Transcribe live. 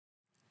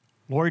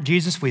Lord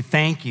Jesus, we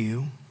thank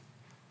you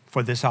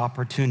for this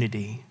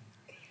opportunity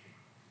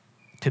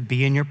to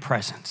be in your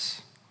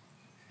presence.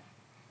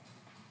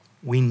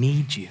 We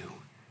need you.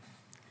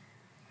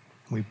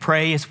 We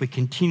pray as we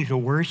continue to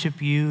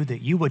worship you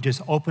that you would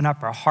just open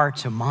up our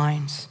hearts and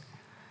minds,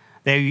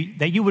 that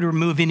you would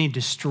remove any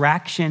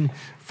distraction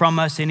from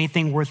us,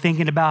 anything we're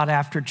thinking about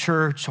after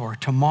church or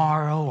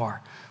tomorrow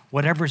or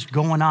whatever's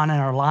going on in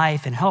our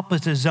life, and help us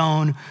to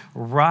zone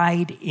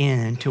right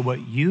into what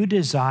you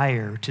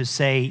desire to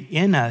say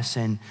in us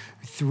and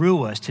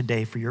through us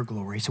today for your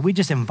glory. So we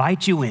just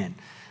invite you in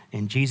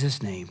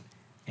Jesus' name,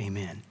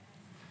 amen.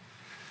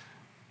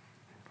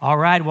 All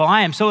right, well,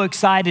 I am so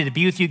excited to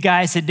be with you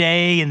guys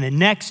today and the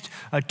next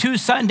 2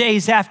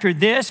 Sundays after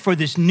this for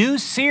this new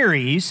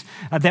series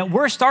that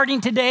we're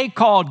starting today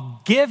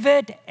called Give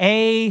It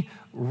a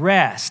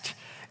Rest.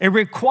 It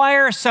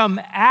requires some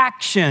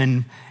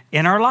action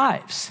in our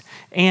lives.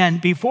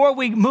 And before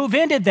we move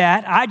into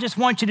that, I just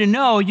want you to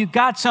know you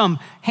got some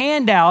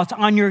handouts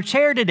on your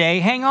chair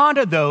today. Hang on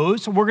to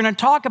those. We're going to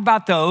talk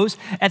about those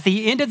at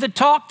the end of the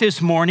talk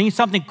this morning,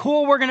 something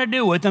cool we're going to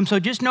do with them.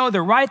 So just know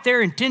they're right there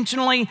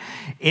intentionally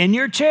in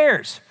your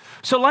chairs.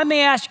 So let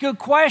me ask you a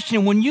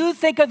question. When you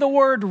think of the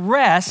word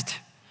rest,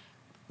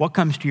 what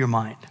comes to your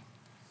mind?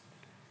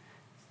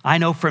 I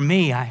know for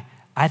me,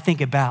 I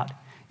think about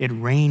it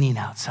raining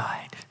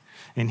outside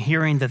and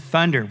hearing the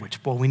thunder,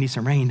 which, boy, we need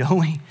some rain, don't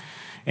we?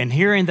 And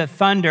hearing the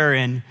thunder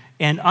and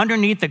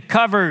underneath the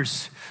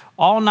covers,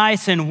 all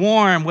nice and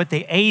warm with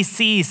the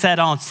AC set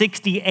on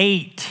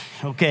 68,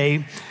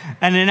 okay?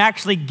 And then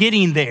actually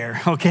getting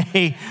there,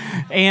 okay?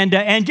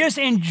 And just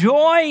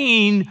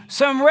enjoying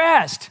some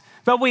rest.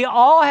 But we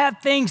all have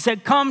things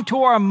that come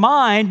to our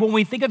mind when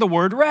we think of the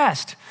word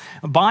rest.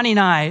 Bonnie and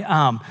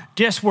I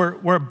just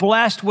were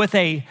blessed with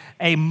a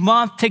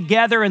month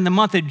together in the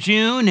month of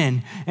June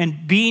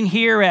and being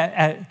here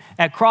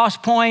at Cross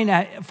Point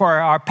for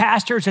our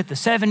pastors at the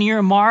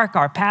 7-year mark.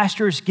 Our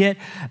pastors get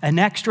an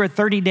extra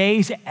 30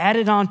 days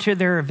added onto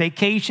their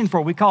vacation for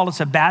what we call a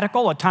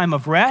sabbatical, a time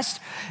of rest.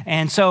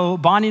 And so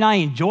Bonnie and I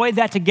enjoyed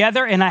that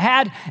together. And I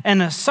had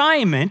an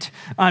assignment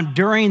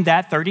during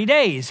that 30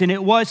 days. And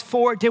it was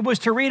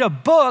to read a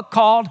book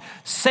called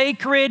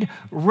Sacred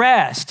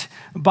Rest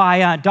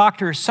by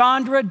Dr.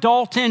 Sandra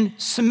Dalton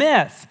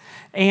Smith.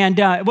 And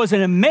it was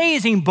an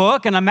amazing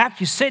book, and I'm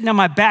actually sitting in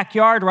my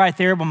backyard right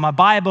there with my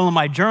Bible and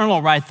my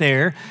journal right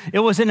there. It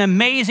was an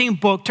amazing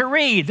book to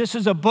read. This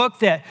is a book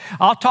that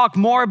I'll talk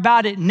more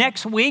about it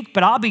next week,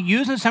 but I'll be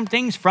using some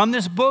things from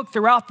this book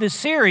throughout this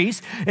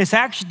series. It's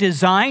actually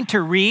designed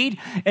to read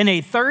in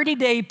a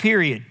 30-day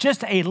period,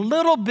 just a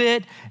little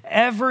bit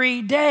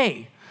every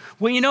day.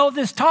 Well, you know,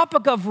 this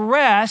topic of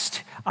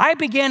rest, I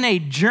began a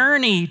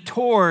journey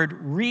toward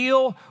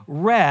real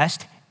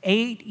rest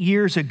 8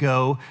 years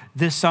ago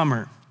this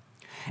summer.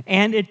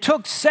 And it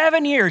took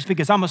 7 years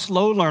because I'm a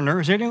slow learner.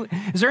 Is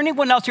there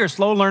anyone else here a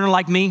slow learner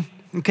like me?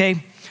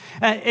 Okay.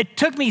 It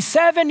took me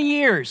 7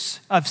 years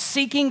of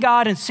seeking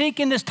God and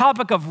seeking this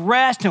topic of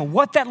rest and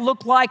what that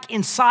looked like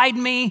inside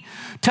me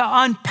to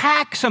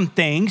unpack some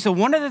things. So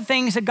one of the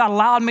things that God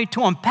allowed me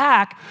to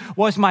unpack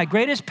was my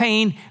greatest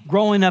pain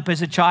growing up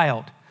as a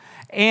child.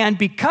 And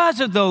because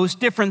of those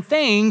different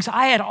things,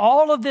 I had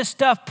all of this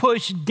stuff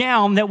pushed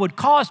down that would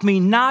cause me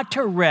not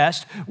to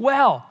rest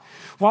well.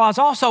 Well, I was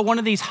also one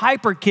of these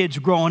hyper kids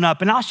growing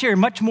up, and I'll share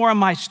much more of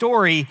my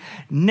story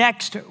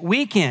next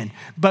weekend.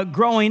 But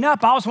growing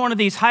up, I was one of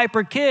these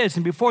hyper kids,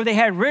 and before they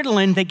had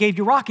Ritalin, they gave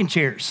you rocking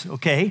chairs,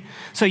 okay?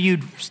 So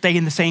you'd stay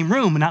in the same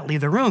room and not leave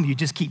the room. You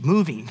just keep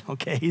moving,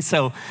 okay?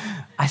 So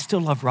I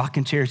still love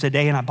rocking chairs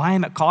today, and I buy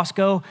them at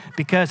Costco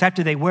because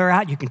after they wear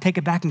out, you can take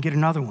it back and get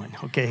another one,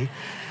 okay?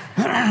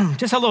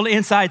 Just a little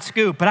inside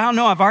scoop, but I don't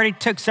know, I've already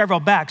took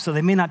several back, so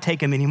they may not take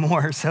them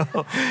anymore. So,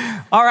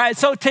 all right,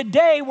 so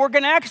today we're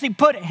going to actually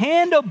put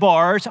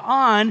handlebars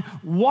on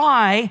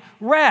why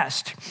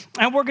rest.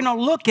 And we're going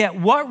to look at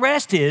what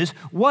rest is,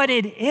 what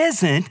it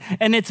isn't,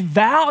 and its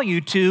value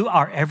to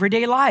our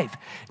everyday life.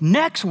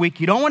 Next week,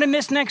 you don't want to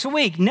miss next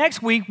week.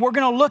 Next week, we're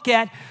going to look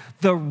at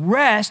the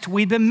rest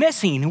we've been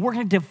missing. And we're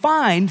going to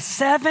define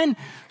 7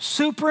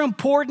 super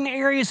important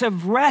areas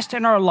of rest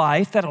in our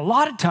life that a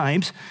lot of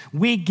times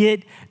we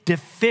get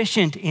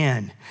deficient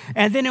in.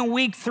 And then in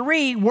week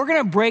 3, we're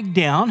going to break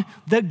down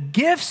the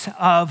gifts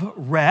of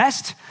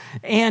rest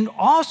and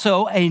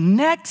also a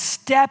next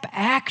step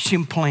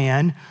action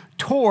plan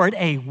toward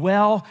a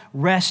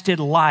well-rested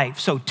life.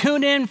 So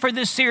tune in for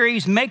this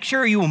series. Make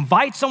sure you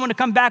invite someone to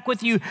come back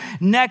with you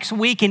next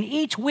week. And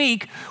each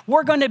week,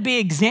 we're going to be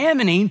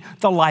examining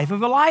the life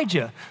of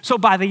Elijah. So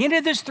by the end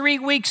of this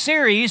 3-week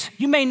series,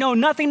 you may know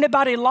nothing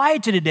about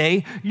Elijah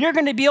today. You're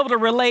going to be able to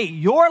relate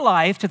your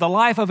life to the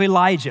life of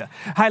Elijah.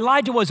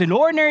 Elijah was an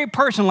ordinary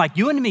person like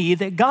you and me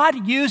that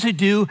God used to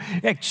do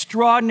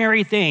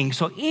extraordinary things.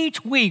 So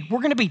each week, we're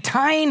going to be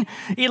tying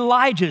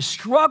Elijah's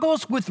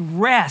struggles with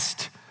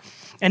rest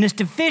and his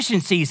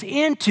deficiencies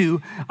into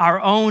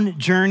our own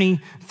journey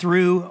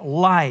through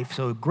life.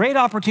 So great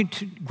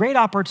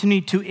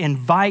opportunity to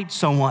invite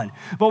someone.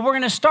 But we're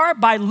going to start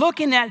by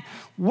looking at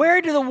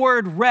where do the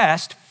word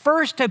rest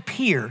first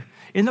appear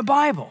in the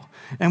Bible.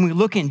 And we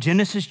look in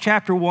Genesis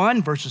chapter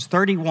 1, verses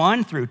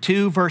 31 through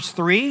 2, verse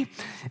 3,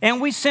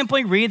 and we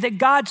simply read that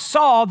God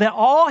saw that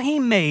all he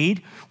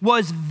made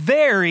was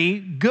very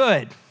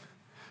good.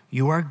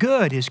 You are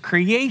good. His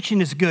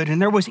creation is good.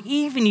 And there was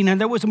evening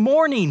and there was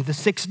morning the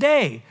sixth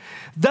day.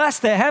 Thus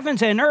the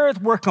heavens and earth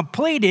were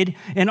completed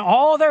in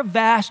all their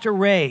vast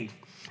array.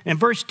 In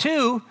verse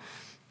 2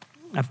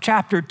 of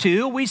chapter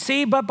 2, we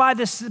see, but by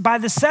the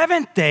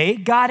seventh day,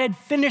 God had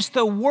finished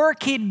the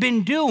work he'd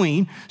been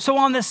doing. So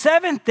on the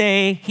seventh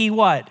day, he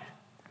what?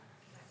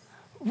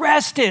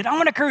 Rested. I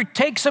want to encourage you,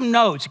 take some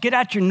notes. Get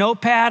out your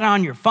notepad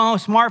on your phone,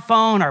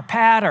 smartphone, or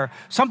pad, or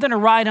something to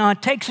write on.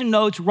 Take some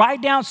notes.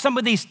 Write down some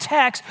of these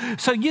texts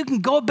so you can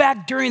go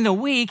back during the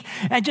week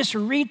and just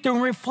read through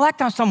and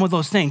reflect on some of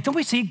those things. Then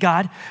we see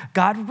God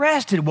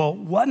rested. Well,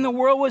 what in the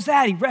world was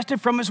that? He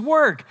rested from his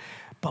work.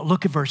 But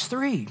look at verse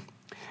 3.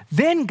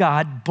 Then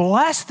God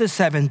blessed the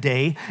seventh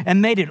day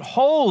and made it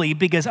holy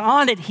because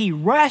on it he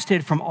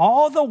rested from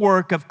all the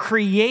work of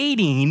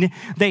creating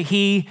that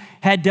he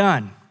had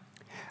done.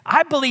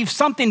 I believe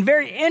something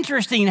very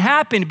interesting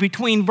happened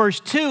between verse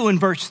 2 and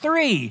verse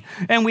 3.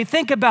 And we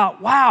think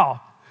about,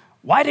 wow,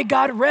 why did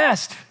God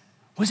rest?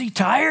 Was he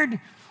tired?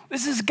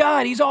 This is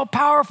God. He's all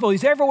powerful.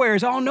 He's everywhere.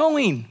 He's all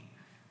knowing.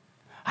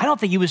 I don't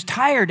think he was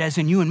tired as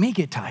in you and me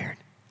get tired.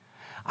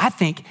 I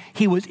think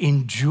he was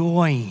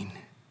enjoying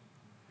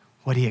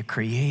what he had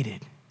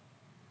created.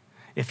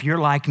 If you're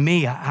like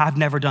me, I've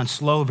never done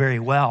slow very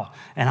well,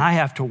 and I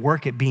have to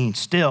work at being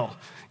still.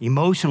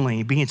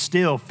 Emotionally, being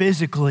still,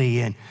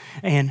 physically.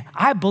 And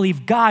I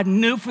believe God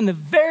knew from the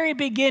very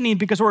beginning,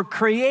 because we're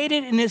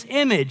created in his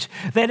image,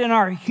 that in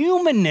our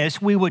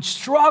humanness, we would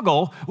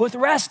struggle with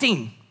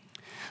resting.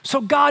 So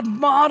God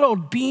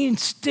modeled being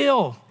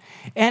still.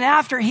 And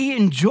after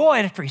he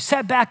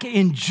sat back and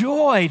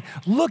enjoyed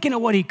looking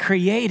at what he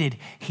created,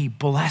 he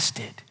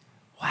blessed it.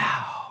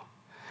 Wow.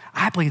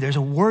 I believe there's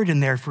a word in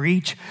there for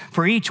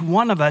each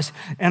one of us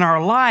in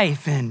our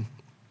life. And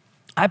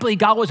I believe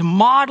God was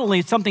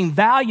modeling something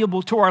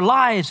valuable to our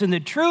lives. And the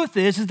truth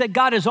is that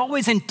God is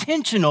always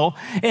intentional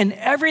in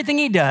everything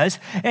he does,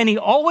 and he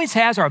always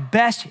has our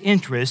best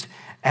interest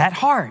at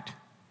heart.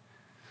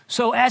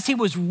 So as he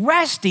was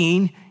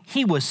resting,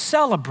 he was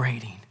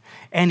celebrating.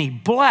 And he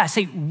blessed.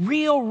 A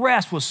real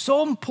rest was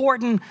so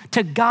important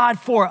to God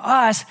for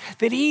us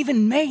that he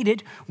even made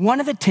it one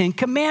of the 10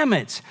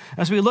 commandments.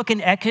 As we look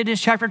in Exodus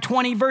chapter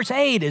 20, verse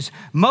 8, as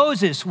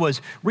Moses was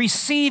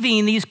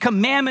receiving these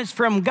commandments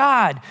from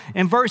God,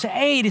 in verse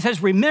 8, it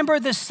says, remember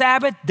the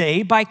Sabbath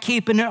day by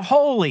keeping it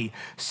holy.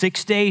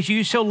 6 days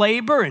you shall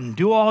labor and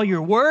do all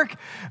your work,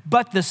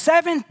 but the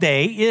seventh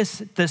day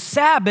is the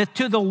Sabbath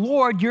to the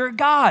Lord your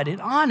God.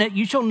 And on it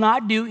you shall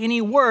not do any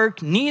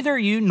work, neither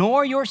you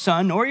nor your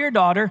son nor your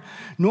daughter,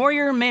 nor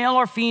your male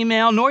or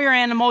female, nor your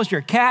animals,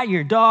 your cat,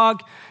 your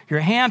dog, your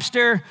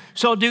hamster,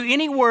 shall do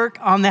any work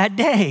on that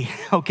day,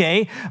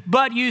 okay?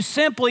 But you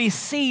simply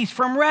cease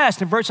from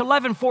rest. In verse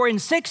 11, for in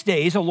 6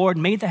 days the Lord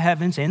made the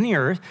heavens and the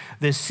earth,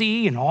 the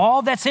sea, and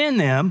all that's in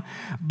them,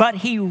 but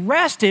he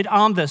rested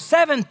on the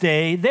seventh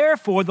day.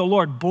 Therefore, the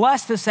Lord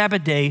blessed the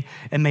Sabbath day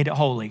and made it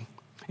holy.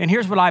 And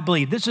here's what I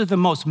believe. This is the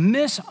most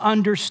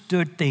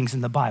misunderstood things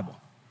in the Bible.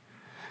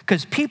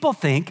 Because people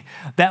think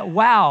that,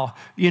 wow,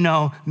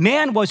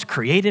 man was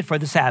created for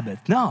the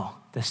Sabbath. No,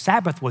 the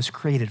Sabbath was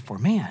created for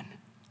man.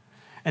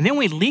 And then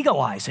we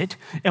legalize it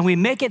and we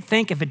make it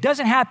think if it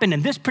doesn't happen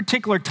in this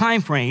particular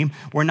time frame,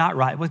 we're not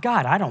right with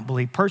God. I don't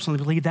personally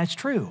believe that's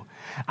true.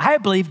 I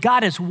believe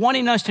God is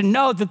wanting us to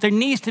know that there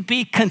needs to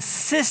be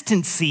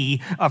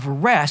consistency of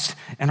rest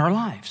in our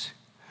lives.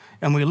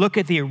 And we look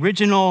at the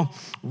original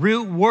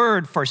root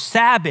word for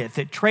Sabbath.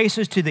 It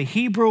traces to the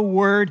Hebrew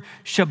word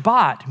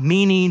Shabbat,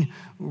 meaning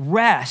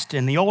rest.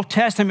 And the Old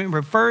Testament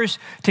refers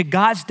to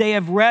God's day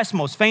of rest,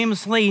 most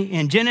famously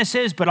in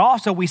Genesis, but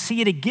also we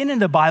see it again in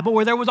the Bible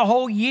where there was a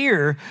whole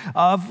year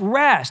of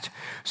rest.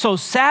 So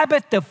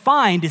Sabbath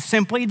defined is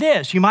simply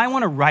this. You might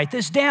want to write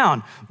this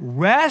down.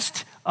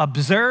 Rest,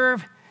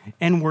 observe,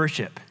 and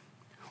worship.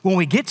 When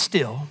we get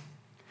still,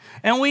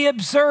 and we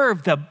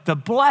observe the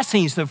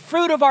blessings, the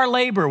fruit of our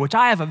labor, which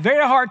I have a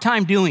very hard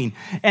time doing.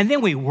 And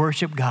then we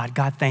worship God.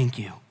 God, thank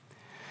you.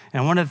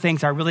 And one of the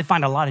things I really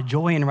find a lot of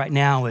joy in right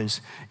now is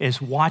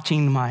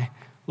watching my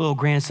little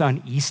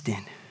grandson,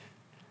 Easton.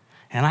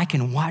 And I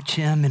can watch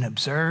him and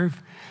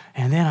observe.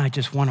 And then I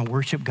just want to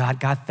worship God.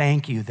 God,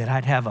 thank you that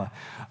I'd have a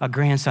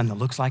grandson that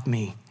looks like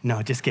me.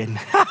 No, just kidding.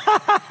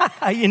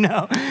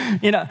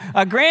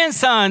 A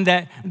grandson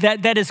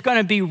that is going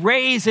to be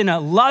raised in a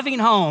loving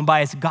home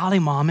by his godly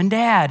mom and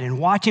dad and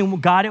watching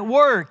God at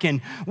work.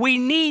 And we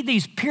need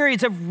these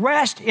periods of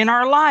rest in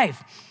our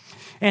life.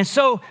 And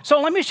so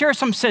let me share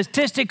some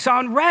statistics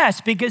on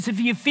rest, because if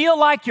you feel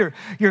like you're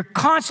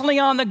constantly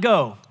on the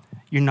go,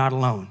 you're not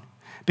alone.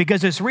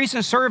 Because this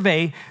recent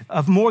survey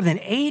of more than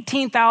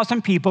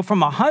 18,000 people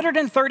from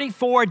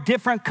 134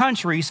 different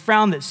countries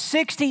found that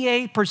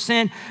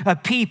 68%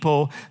 of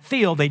people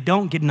feel they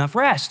don't get enough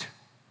rest.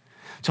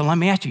 So let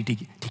me ask you, do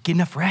you get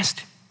enough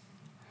rest?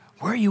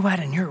 Where are you at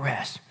in your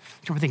rest?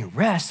 So we're thinking,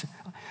 rest?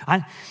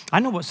 I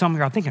know what some of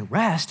you are thinking,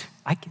 rest?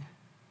 I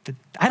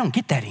don't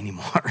get that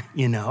anymore,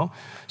 you know.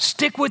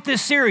 Stick with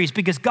this series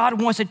because God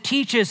wants to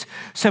teach us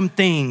some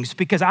things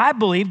because I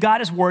believe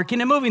God is working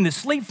and moving. The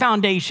Sleep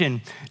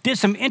Foundation did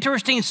some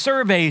interesting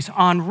surveys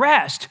on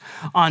rest,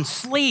 on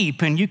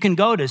sleep, and you can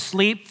go to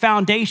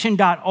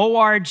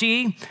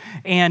sleepfoundation.org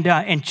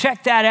and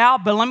check that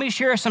out. But let me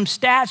share some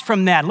stats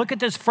from that. Look at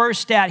this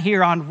first stat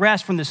here on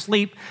rest from the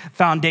Sleep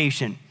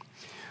Foundation.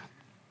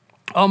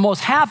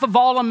 Almost half of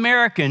all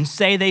Americans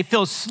say they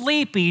feel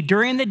sleepy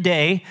during the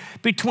day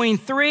between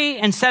 3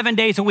 and 7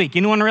 days a week.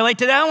 Anyone relate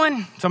to that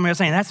one? Somebody was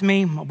saying, that's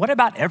me. What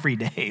about every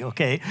day?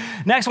 Okay.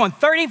 Next one,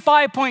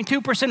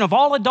 35.2% of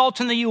all adults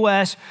in the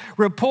U.S.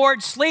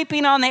 report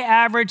sleeping on the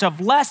average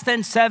of less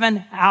than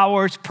 7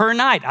 hours per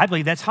night. I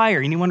believe that's higher.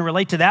 Anyone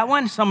relate to that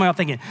one? Some are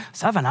thinking,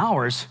 7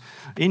 hours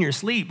in your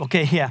sleep.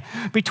 Okay, yeah.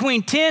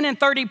 Between 10 and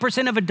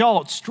 30% of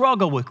adults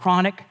struggle with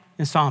chronic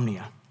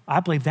insomnia.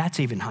 I believe that's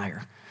even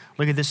higher.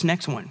 Look at this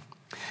next one.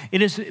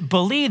 It is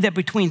believed that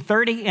between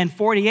 30 and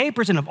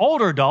 48% of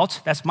older adults,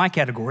 that's my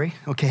category,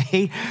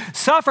 okay,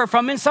 suffer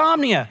from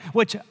insomnia,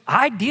 which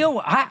I've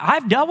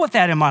dealt with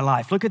that in my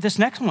life. Look at this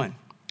next one.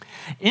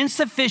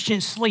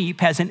 Insufficient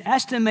sleep has an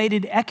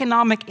estimated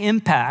economic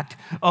impact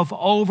of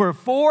over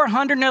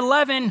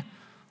 $411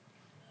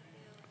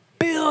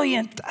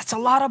 billion. That's a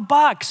lot of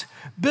bucks.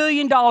 $1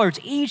 billion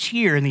each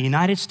year in the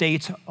United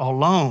States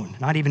alone,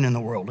 not even in the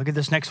world. Look at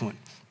this next one.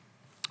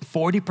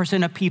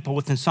 40% of people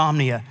with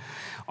insomnia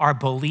are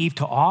believed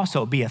to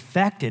also be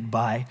affected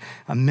by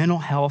a mental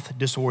health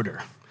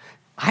disorder.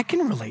 I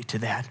can relate to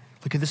that.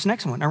 Look at this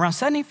next one. Around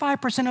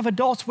 75% of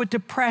adults with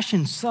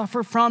depression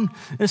suffer from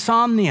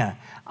insomnia.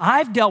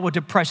 I've dealt with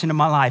depression in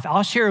my life.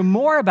 I'll share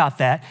more about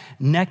that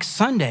next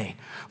Sunday.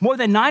 More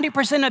than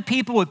 90% of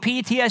people with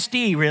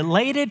PTSD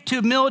related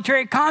to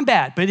military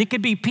combat, but it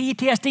could be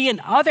PTSD in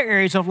other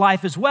areas of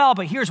life as well.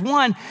 But here's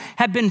one,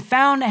 have been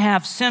found to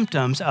have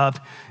symptoms of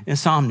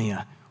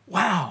insomnia.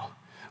 Wow,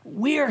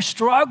 we are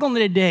struggling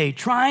today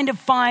trying to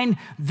find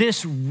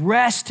this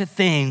rest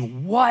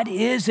thing. What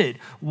is it?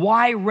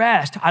 Why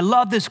rest? I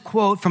love this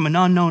quote from an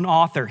unknown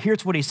author.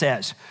 Here's what he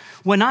says.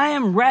 When I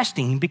am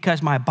resting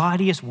because my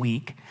body is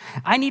weak,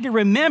 I need to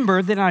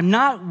remember that I'm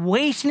not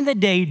wasting the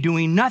day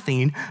doing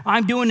nothing.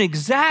 I'm doing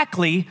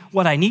exactly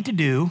what I need to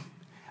do.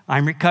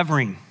 I'm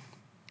recovering.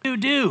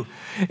 Do.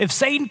 If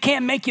Satan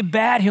can't make you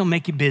bad, he'll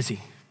make you busy.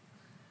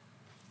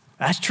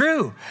 That's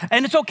true.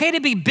 And it's okay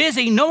to be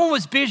busy. No one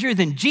was busier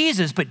than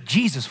Jesus, but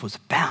Jesus was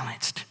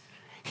balanced.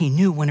 He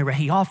knew whenever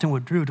he often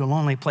withdrew to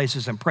lonely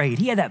places and prayed.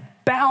 He had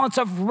that balance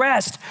of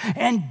rest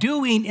and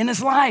doing in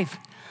his life.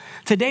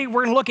 Today,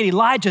 we're going to look at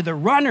Elijah, the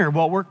runner.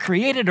 Well, we're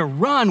created to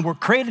run. We're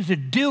created to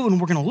do, and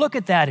we're going to look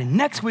at that. And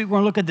next week, we're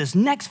going to look at this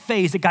next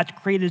phase that God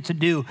created to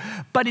do.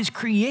 But he's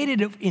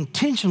created it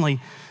intentionally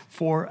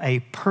for a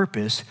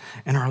purpose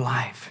in our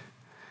life.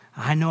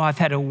 I know I've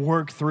had to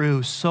work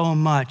through so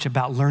much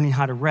about learning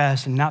how to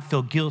rest and not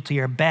feel guilty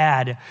or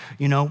bad.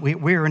 You know,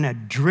 we're in a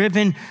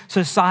driven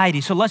society.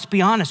 So let's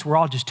be honest, we're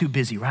all just too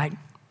busy, right?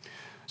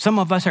 Some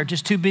of us are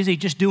just too busy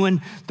just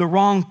doing the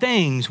wrong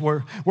things.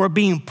 We're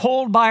being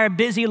pulled by our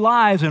busy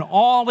lives, and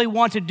all we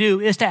want to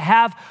do is to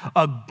have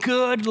a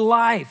good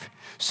life.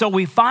 So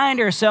we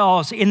find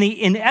ourselves in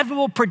the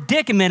inevitable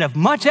predicament of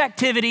much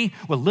activity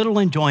with little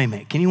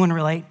enjoyment. Can anyone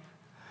relate?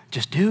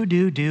 Just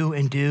do,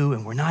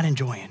 and we're not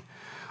enjoying.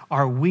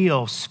 Our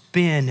wheels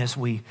spin as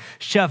we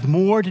shove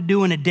more to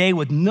do in a day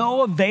with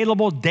no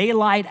available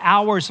daylight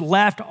hours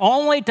left,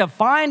 only to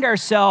find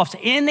ourselves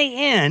in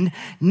the end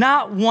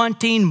not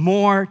wanting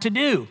more to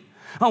do.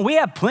 Oh, we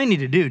have plenty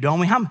to do,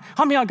 don't we? How many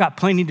of y'all got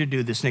plenty to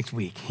do this next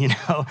week? You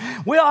know,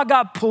 we all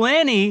got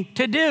plenty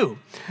to do,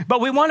 but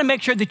we want to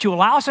make sure that you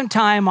allow some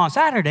time on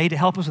Saturday to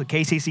help us with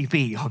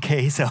KCCP,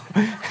 okay? So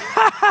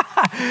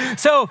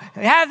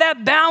have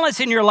that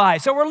balance in your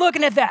life. So we're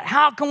looking at that.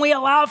 How can we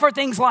allow for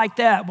things like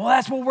that? Well,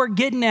 that's what we're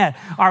getting at.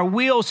 Our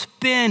wheels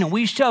spin and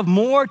we shove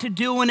more to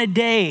do in a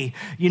day,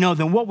 you know,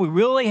 than what we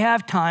really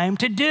have time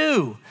to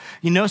do.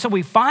 You know, so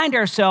we find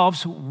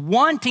ourselves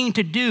wanting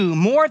to do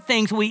more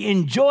things we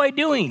enjoy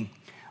doing,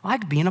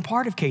 like being a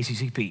part of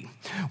KCCP.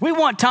 We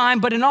want time,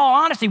 but in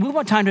all honesty, we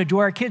want time to enjoy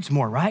our kids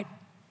more, right?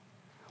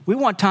 We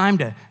want time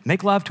to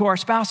make love to our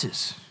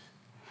spouses.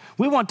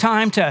 We want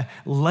time to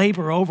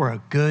labor over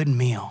a good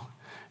meal.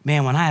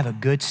 Man, when I have a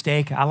good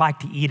steak, I like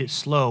to eat it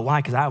slow. Why?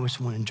 Because I just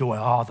want to enjoy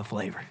all the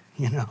flavor.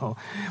 You know,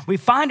 we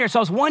find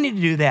ourselves wanting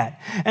to do that.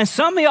 And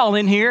some of y'all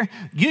in here,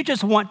 you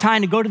just want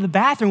time to go to the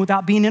bathroom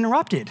without being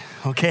interrupted,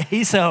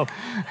 okay? So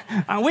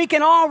we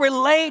can all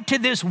relate to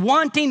this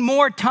wanting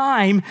more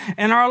time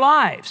in our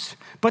lives,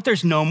 but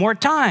there's no more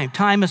time.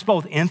 Time is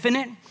both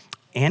infinite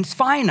and it's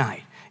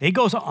finite. It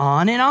goes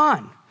on and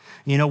on.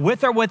 You know,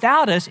 with or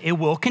without us, it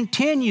will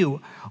continue.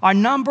 Our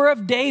number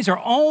of days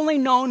are only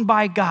known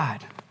by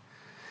God.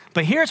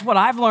 But here's what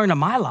I've learned in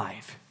my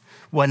life.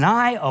 When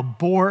I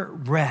abort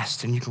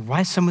rest, and you can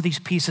write some of these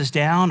pieces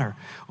down or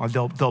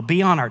they'll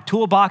be on our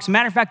toolbox.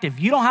 Matter of fact, if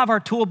you don't have our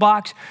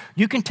toolbox,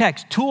 you can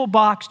text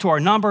toolbox to our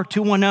number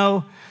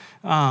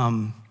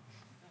 210.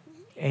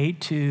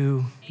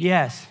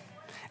 Yes.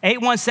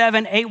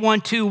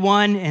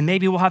 817-8121, and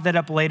maybe we'll have that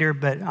up later,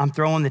 but I'm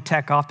throwing the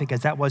tech off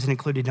because that wasn't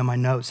included in my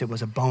notes. It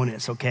was a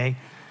bonus, okay?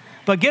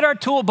 But get our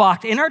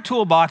toolbox. In our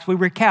toolbox, we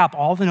recap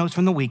all the notes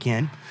from the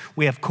weekend.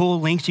 We have cool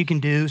links you can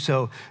do.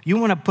 So you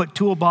want to put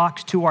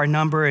toolbox to our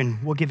number,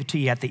 and we'll give it to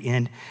you at the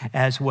end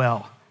as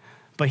well.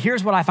 But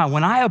here's what I find.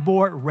 When I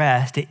abort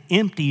rest, it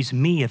empties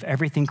me of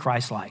everything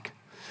Christ-like.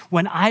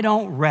 When I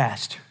don't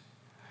rest,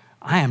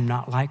 I am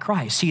not like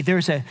Christ. See,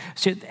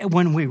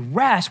 when we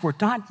rest, we're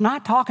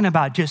not talking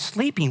about just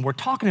sleeping. We're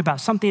talking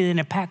about something that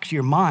impacts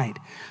your mind,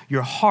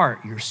 your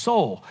heart, your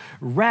soul.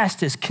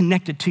 Rest is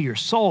connected to your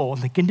soul,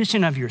 and the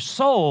condition of your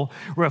soul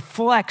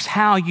reflects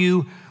how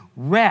you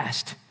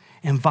rest,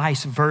 and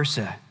vice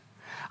versa.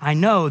 I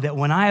know that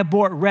when I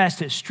abort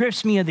rest, it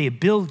strips me of the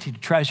ability to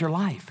treasure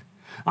life.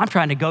 I'm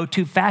trying to go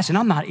too fast, and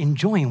I'm not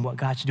enjoying what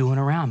God's doing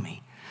around me.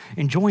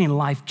 Enjoying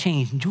life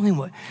change, enjoying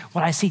what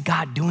I see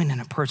God doing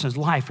in a person's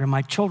life or in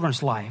my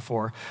children's life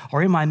or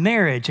in my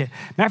marriage.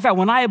 Matter of fact,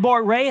 when I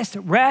abort rest,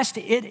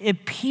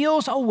 it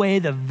peels away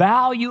the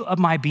value of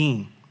my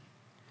being.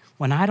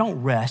 When I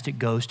don't rest, it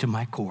goes to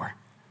my core.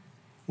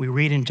 We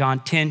read in John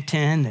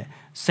 10:10 that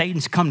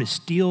Satan's come to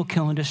steal,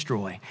 kill, and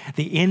destroy.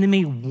 The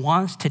enemy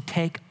wants to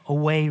take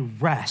away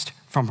rest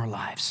from our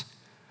lives.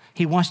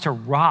 He wants to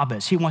rob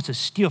us. He wants to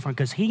steal from us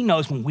because he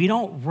knows when we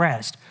don't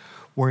rest,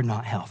 we're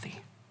not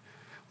healthy.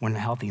 We're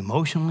not healthy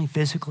emotionally,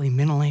 physically,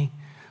 mentally.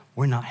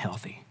 We're not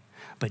healthy.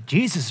 But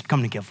Jesus has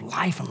come to give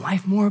life and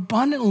life more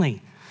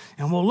abundantly.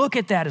 And we'll look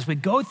at that as we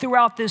go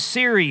throughout this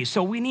series.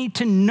 So we need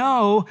to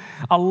know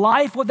a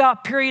life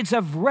without periods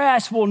of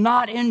rest will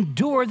not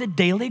endure the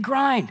daily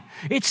grind.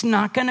 It's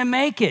not going to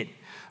make it.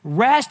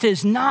 Rest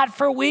is not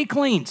for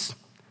weaklings.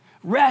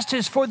 Rest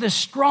is for the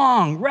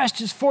strong.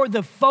 Rest is for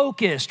the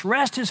focused.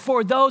 Rest is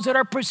for those that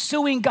are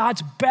pursuing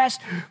God's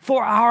best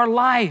for our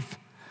life.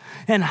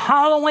 And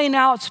hollowing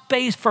out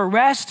space for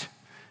rest,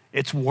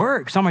 it's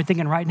work. Some are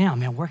thinking right now,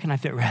 man, where can I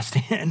fit rest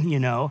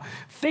in,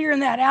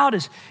 Figuring that out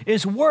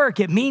is work.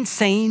 It means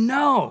saying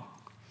no.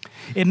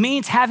 It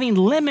means having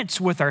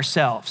limits with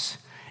ourselves.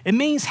 It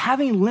means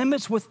having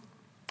limits with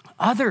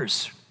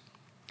others.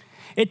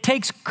 It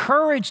takes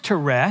courage to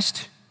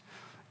rest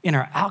in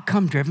our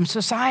outcome-driven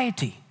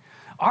society.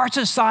 Our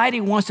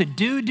society wants to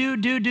do,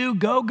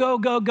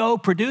 go,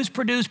 produce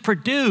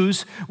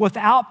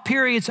without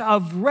periods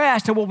of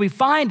rest. And what we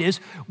find is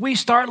we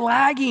start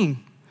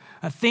lagging.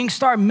 Things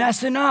start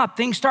messing up.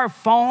 Things start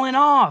falling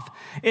off.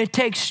 It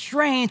takes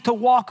strength to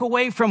walk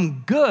away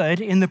from good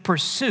in the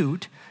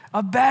pursuit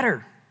of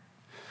better.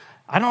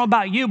 I don't know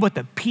about you, but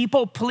the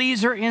people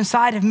pleaser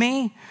inside of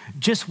me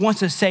just wants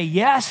to say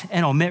yes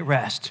and omit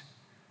rest.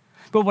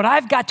 But what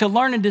I've got to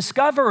learn and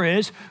discover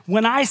is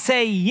when I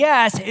say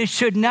yes, it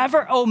should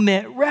never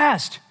omit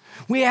rest.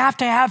 We have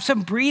to have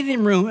some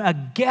breathing room, a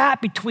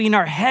gap between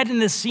our head and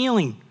the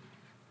ceiling.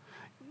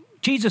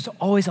 Jesus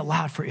always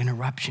allowed for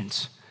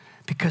interruptions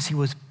because he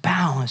was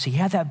balanced. He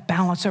had that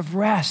balance of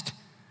rest.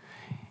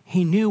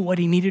 He knew what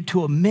he needed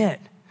to omit.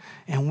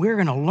 And we're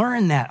going to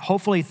learn that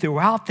hopefully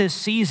throughout this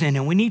season.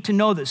 And we need to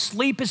know that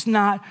sleep is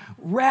not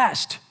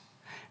rest.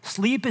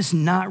 Sleep is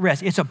not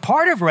rest. It's a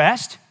part of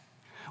rest.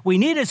 We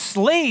need to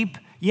sleep,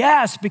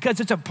 yes, because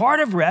it's a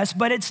part of rest,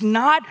 but it's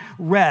not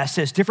rest.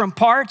 As different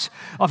parts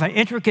of an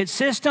intricate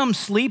system,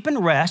 sleep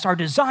and rest are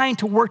designed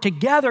to work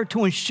together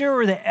to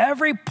ensure that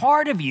every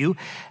part of you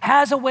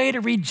has a way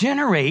to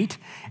regenerate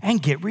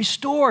and get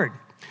restored.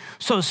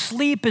 So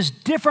sleep is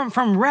different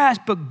from rest,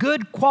 but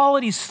good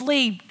quality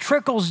sleep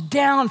trickles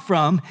down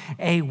from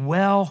a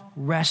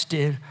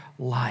well-rested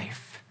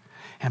life.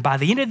 And by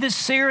the end of this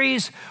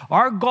series,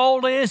 our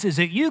goal is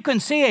that you can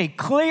see a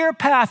clear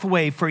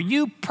pathway for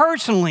you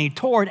personally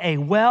toward a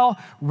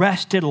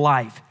well-rested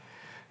life.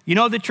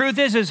 The truth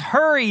is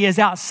hurry is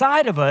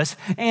outside of us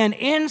and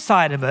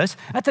inside of us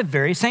at the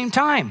very same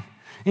time.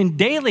 And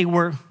daily,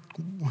 we're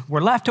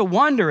left to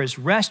wonder, is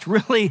rest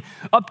really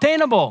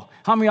obtainable?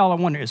 How many of y'all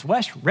are wondering, is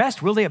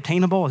rest really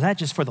obtainable? Is that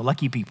just for the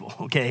lucky people,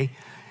 okay?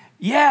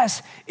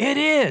 Yes, it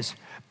is.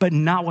 But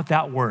not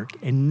without work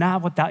and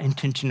not without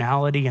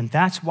intentionality. And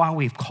that's why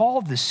we've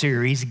called the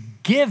series,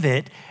 Give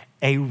It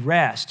a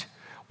Rest.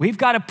 We've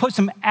got to put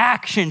some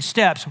action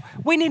steps.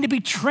 We need to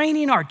be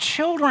training our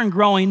children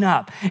growing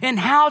up in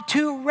how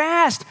to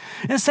rest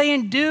and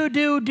saying, do.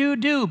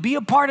 Be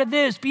a part of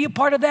this, be a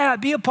part of that,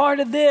 be a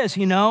part of this,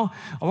 A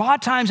lot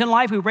of times in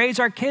life, we raise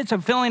our kids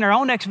fulfilling our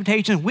own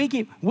expectations we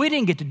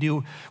didn't get to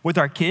do with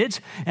our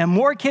kids. And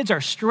more kids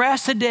are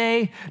stressed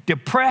today,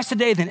 depressed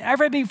today than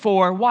ever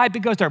before. Why?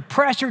 Because they're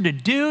pressured to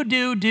do.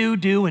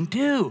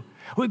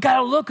 We've got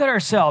to look at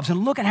ourselves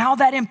and look at how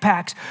that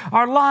impacts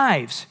our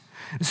lives.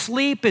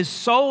 Sleep is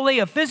solely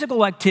a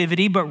physical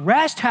activity, but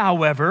rest,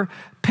 however,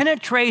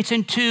 penetrates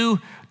into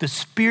the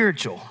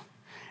spiritual.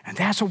 And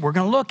that's what we're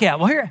going to look at.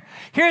 Well,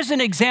 here's an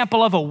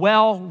example of a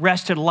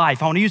well-rested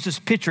life. I want to use this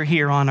picture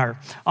here on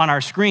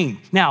our screen.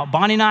 Now,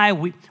 Bonnie and I,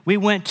 we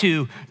went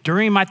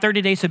during my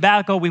 30-day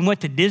sabbatical, we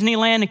went to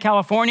Disneyland in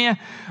California,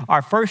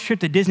 our first trip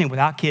to Disney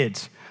without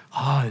kids.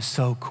 Oh, it's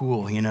so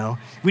cool,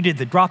 We did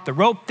the drop the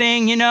rope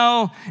thing,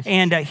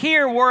 and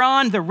here we're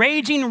on the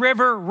Raging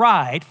River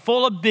ride,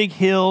 full of big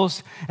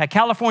hills at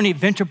California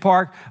Adventure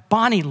Park.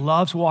 Bonnie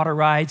loves water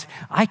rides.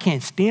 I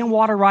can't stand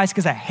water rides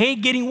because I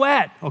hate getting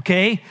wet,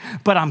 okay?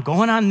 But I'm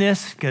going on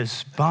this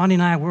because Bonnie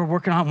and I, we're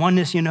working on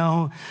oneness,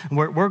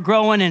 We're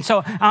growing, and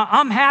so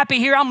I'm happy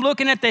here. I'm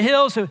looking at the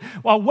hills. A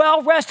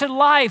well-rested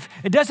life,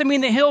 it doesn't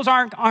mean the hills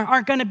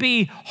aren't going to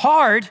be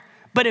hard,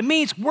 but it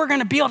means we're going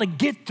to be able to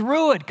get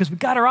through it because we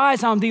got our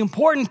eyes on the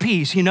important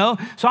piece, So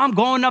I'm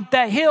going up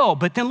that hill.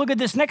 But then look at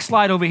this next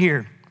slide over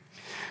here.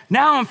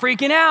 Now I'm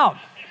freaking out,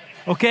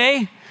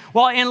 okay?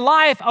 Well, in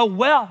life,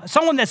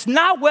 someone that's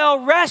not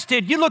well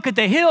rested, you look at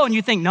the hill and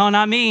you think, no,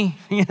 not me.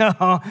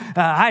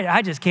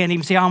 I just can't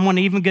even see how I'm going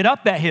to even get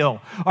up that hill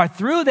or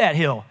through that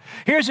hill.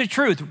 Here's the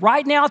truth.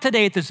 Right now,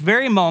 today, at this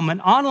very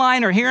moment,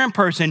 online or here in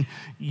person,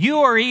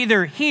 you are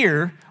either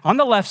here on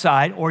the left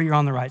side or you're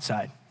on the right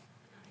side.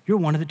 You're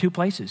one of the two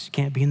places. You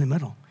can't be in the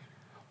middle.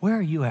 Where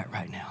are you at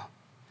right now?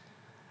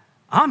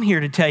 I'm here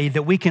to tell you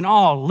that we can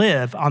all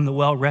live on the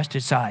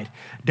well-rested side.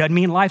 Doesn't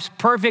mean life's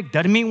perfect.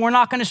 Doesn't mean we're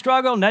not going to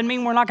struggle. Doesn't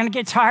mean we're not going to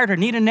get tired or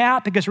need a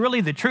nap, because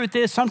really the truth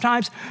is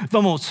sometimes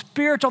the most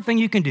spiritual thing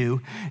you can do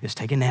is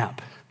take a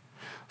nap.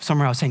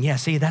 Somewhere I was saying,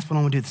 that's what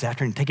I'm going to do this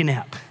afternoon, take a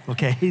nap,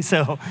 okay?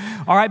 So,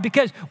 all right,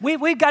 because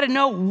we've got to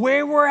know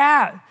where we're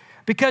at.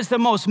 Because the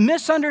most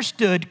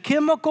misunderstood,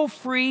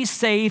 chemical-free,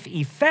 safe,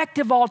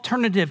 effective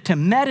alternative to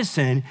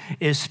medicine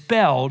is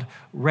spelled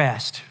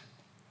rest.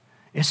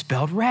 It's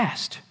spelled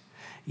rest.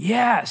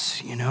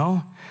 Yes,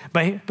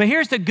 But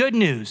here's the good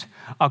news.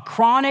 A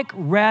chronic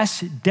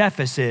rest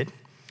deficit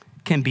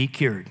can be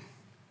cured.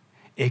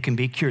 It can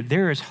be cured.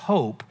 There is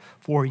hope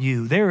for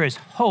you. There is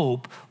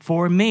hope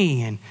for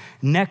me. And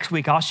next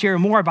week, I'll share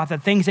more about the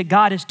things that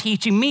God is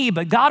teaching me.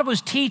 But God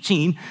was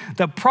teaching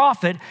the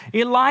prophet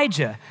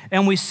Elijah.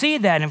 And we see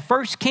that in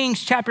 1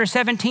 Kings chapter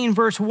 17,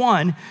 verse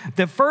 1,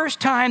 the first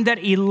time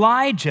that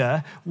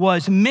Elijah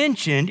was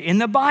mentioned in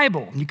the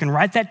Bible. You can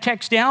write that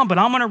text down, but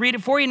I'm going to read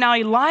it for you. Now,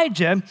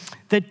 Elijah,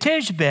 the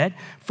Tishbite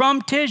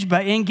from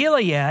Tishbe in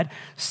Gilead,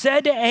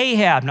 said to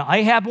Ahab. Now,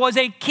 Ahab was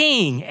a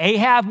king.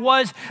 Ahab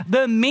was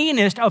the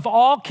meanest of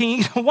all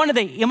kings, one of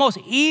the most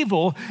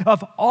evil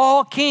of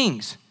all kings.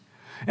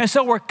 And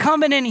so we're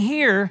coming in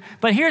here,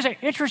 but here's an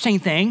interesting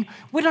thing.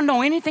 We don't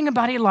know anything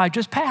about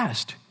Elijah's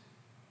past.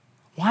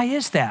 Why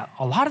is that?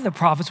 A lot of the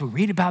prophets we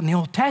read about in the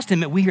Old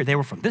Testament, we hear they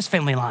were from this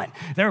family line.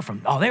 They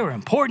were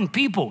important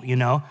people,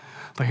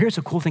 But here's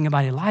the cool thing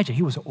about Elijah.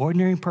 He was an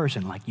ordinary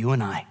person like you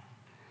and I,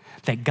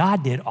 that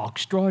God did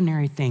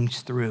extraordinary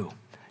things through,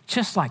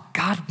 just like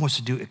God wants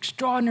to do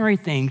extraordinary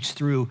things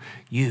through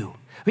you.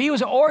 But he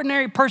was an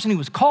ordinary person. He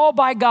was called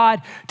by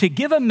God to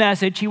give a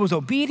message. He was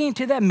obedient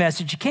to that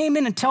message. He came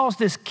in and tells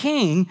this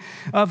king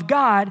of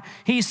God,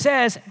 he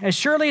says, as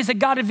surely as the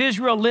God of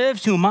Israel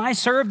lives, whom I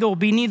serve, there will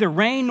be neither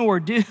rain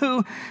nor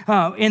dew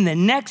in the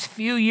next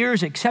few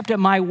years except at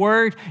my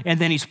word.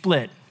 And then he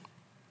split.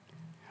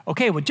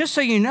 Okay, well, just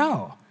so you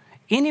know,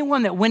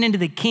 anyone that went into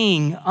the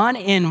king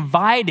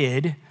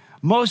uninvited,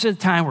 most of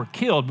the time were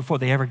killed before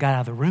they ever got out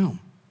of the room,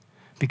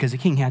 because the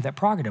king had that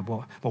prerogative.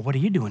 Well, what are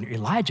you doing?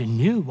 Elijah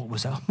knew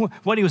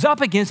what he was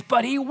up against,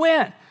 but he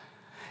went.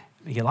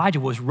 Elijah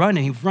was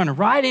running. He was running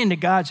right into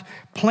God's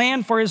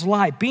plan for his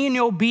life, being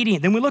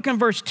obedient. Then we look in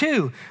verse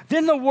 2.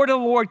 Then the word of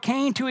the Lord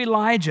came to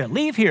Elijah.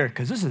 Leave here,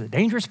 because this is a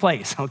dangerous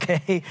place,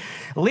 okay?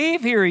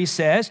 Leave here, he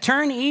says,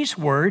 turn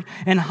eastward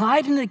and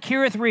hide in the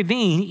Kerith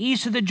ravine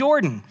east of the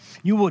Jordan.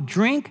 You will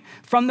drink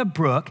from the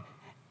brook,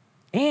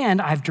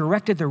 and I've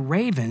directed the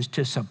ravens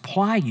to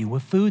supply you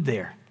with food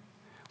there.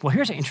 Well,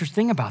 here's the interesting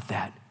thing about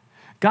that.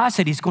 God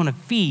said he's going to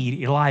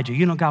feed Elijah.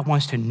 God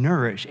wants to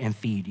nourish and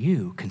feed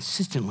you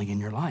consistently in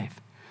your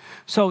life.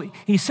 So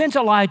he sends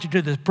Elijah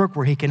to this brook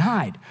where he can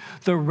hide.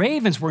 The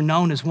ravens were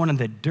known as one of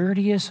the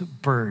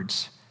dirtiest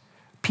birds.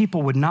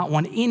 People would not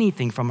want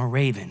anything from a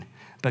raven,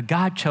 but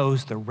God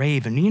chose the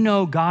raven.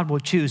 God will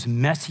choose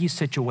messy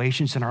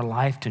situations in our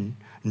life to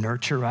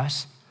nurture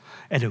us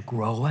and to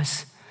grow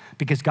us,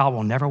 because God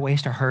will never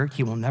waste a hurt.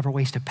 He will never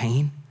waste a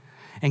pain.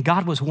 And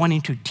God was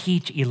wanting to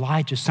teach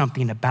Elijah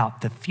something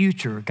about the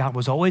future. God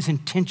was always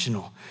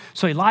intentional.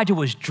 So Elijah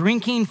was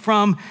drinking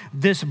from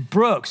this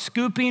brook,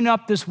 scooping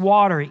up this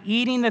water,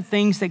 eating the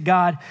things that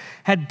God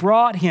had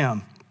brought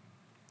him.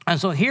 And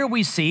so here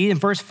we see in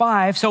verse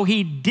 5, so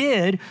he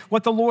did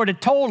what the Lord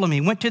had told him. He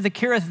went to the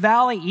Kerith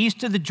Valley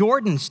east of the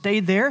Jordan,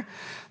 stayed there.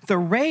 The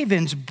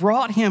ravens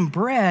brought him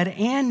bread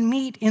and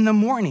meat in the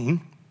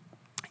morning,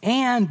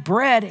 and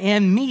bread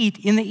and meat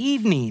in the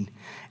evening.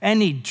 And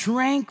he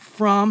drank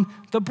from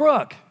the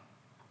brook.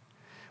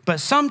 But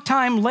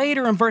sometime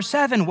later in verse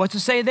 7, what's it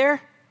say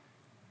there?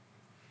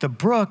 The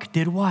brook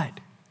did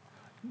what?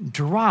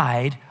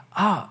 Dried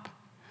up.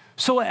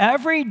 So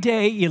every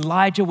day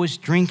Elijah was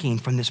drinking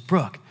from this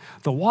brook,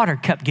 the water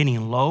kept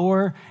getting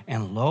lower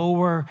and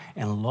lower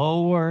and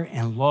lower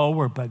and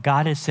lower, but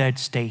God has said,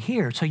 stay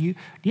here. So do you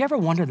ever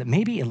wonder that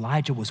maybe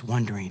Elijah was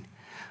wondering,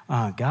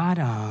 God,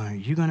 are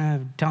you going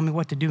to tell me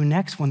what to do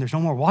next when there's no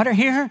more water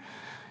here?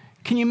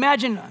 Can you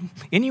imagine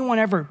anyone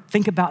ever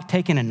think about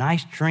taking a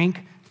nice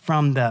drink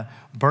from the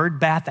bird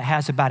bath that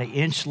has about an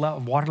inch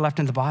of water left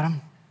in the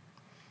bottom?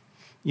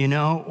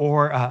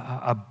 Or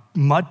a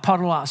mud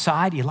puddle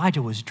outside?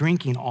 Elijah was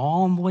drinking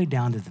all the way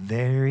down to the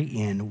very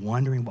end,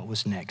 wondering what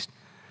was next,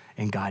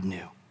 and God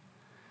knew.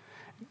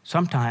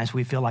 Sometimes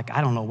we feel like,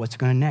 I don't know what's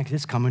going to next.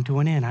 It's coming to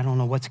an end. I don't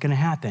know what's going to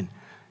happen.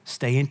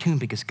 Stay in tune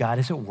because God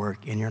is at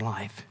work in your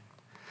life.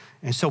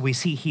 And so we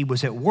see he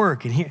was at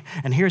work.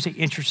 And here's an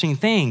interesting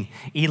thing.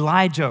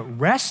 Elijah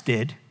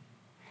rested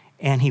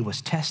and he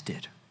was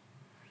tested.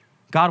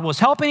 God was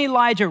helping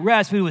Elijah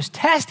rest, but he was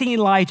testing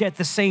Elijah at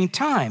the same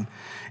time.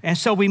 And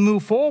so we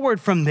move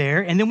forward from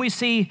there, and then we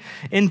see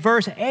in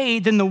verse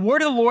 8, then the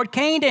word of the Lord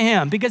came to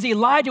him because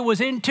Elijah was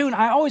in tune.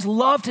 I always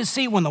love to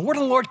see when the word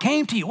of the Lord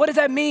came to you. What does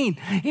that mean?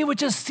 He was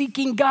just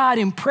seeking God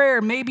in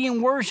prayer, maybe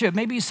in worship,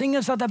 maybe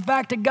singing something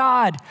back to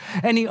God.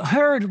 And he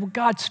heard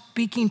God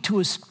speaking to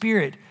his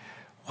spirit.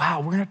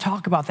 Wow, we're going to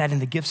talk about that in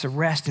the gifts of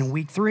rest in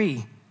week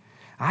 3.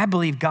 I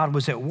believe God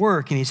was at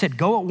work, and he said,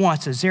 go at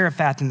once to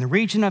Zarephath in the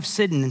region of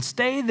Sidon and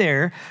stay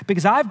there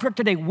because I've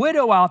directed a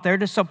widow out there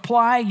to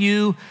supply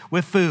you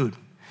with food.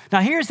 Now,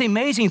 here's the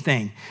amazing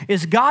thing,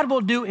 is God will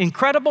do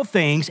incredible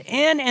things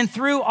in and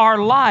through our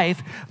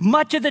life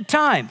much of the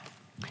time.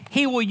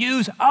 He will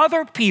use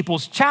other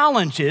people's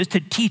challenges to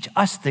teach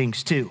us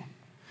things too.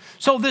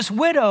 So this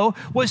widow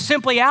was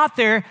simply out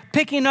there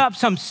picking up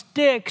some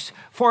sticks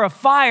for a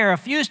fire, a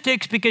few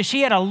sticks, because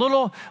she had a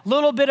little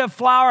bit of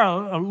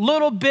flour, a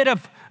little bit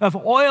of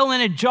oil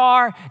in a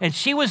jar, and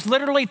she was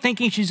literally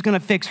thinking she's going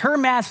to fix her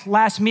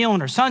last meal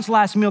and her son's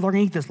last meal. They're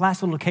going to eat this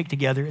last little cake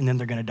together, and then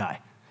they're going to die.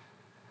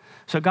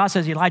 So God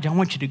says, Elijah, I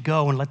want you to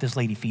go and let this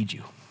lady feed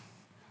you.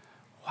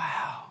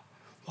 Wow.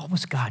 What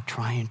was God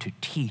trying to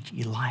teach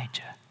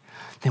Elijah?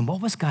 Then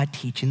what was God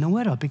teaching the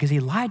widow? Because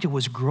Elijah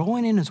was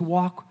growing in his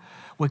walk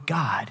with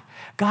God.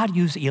 God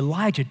used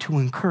Elijah to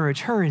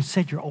encourage her and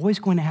said, you're always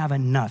going to have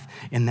enough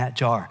in that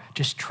jar.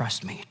 Just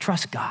trust me.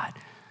 Trust God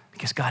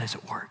because God is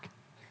at work.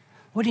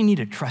 What do you need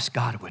to trust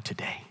God with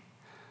today?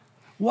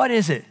 What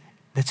is it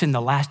that's in the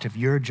last of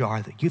your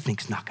jar that you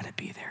think is not going to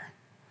be there?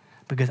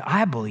 Because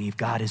I believe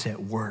God is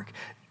at work.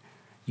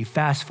 You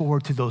fast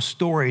forward to those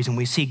stories and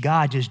we see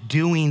God just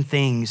doing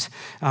things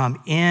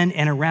in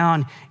and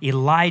around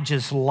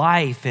Elijah's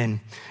life.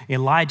 And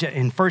Elijah,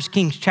 in 1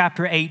 Kings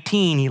chapter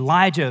 18,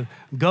 Elijah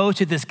goes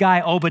to this guy,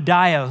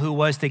 Obadiah, who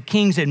was the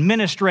king's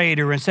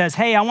administrator, and says,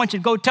 hey, I want you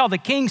to go tell the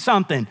king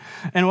something.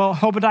 And well,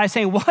 Obadiah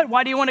saying, what?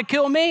 Why do you want to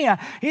kill me?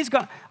 He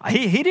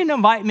didn't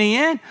invite me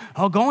in.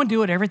 Oh, go and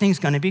do it. Everything's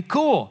going to be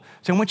cool.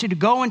 So I want you to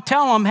go and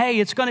tell him, hey,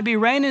 it's going to be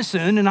raining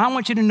soon, and I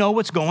want you to know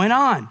what's going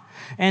on.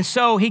 And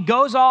so he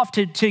goes off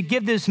to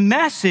give this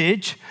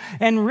message,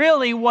 and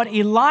really what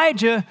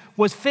Elijah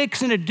was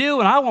fixing to do,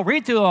 and I won't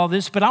read through all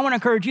this, but I want to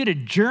encourage you to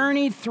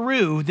journey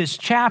through this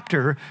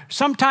chapter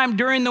sometime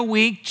during the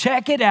week,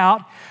 check it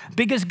out,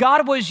 because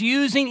God was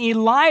using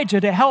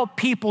Elijah to help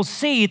people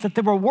see that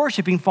they were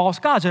worshiping false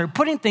gods. They were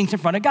putting things in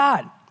front of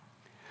God.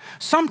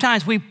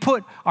 Sometimes we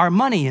put our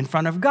money in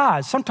front of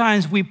God.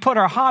 Sometimes we put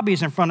our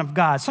hobbies in front of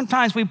God.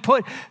 Sometimes we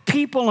put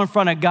people in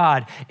front of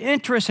God,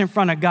 interests in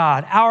front of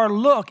God, our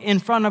look in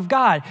front of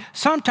God.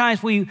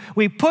 Sometimes we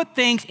put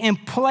things in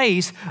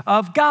place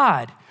of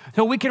God.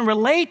 So we can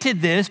relate to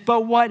this,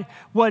 but what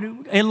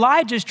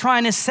Elijah's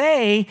trying to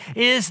say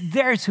is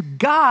there's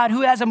God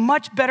who has a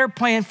much better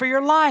plan for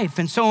your life.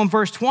 And so in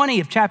verse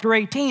 20 of chapter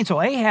 18, so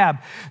Ahab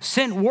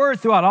sent word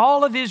throughout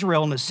all of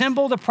Israel and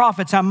assembled the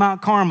prophets on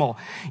Mount Carmel.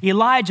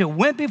 Elijah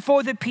went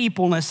before the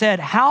people and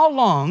said, how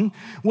long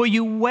will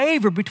you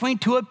waver between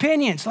two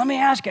opinions? Let me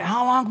ask you,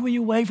 how long will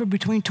you waver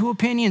between two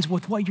opinions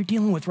with what you're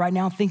dealing with right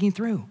now, thinking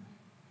through?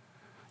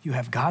 You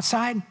have God's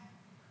side,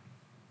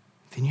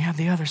 then you have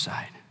the other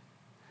side.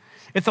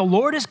 If the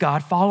Lord is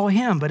God, follow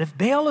him. But if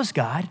Baal is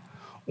God,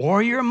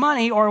 or your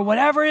money, or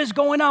whatever is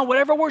going on,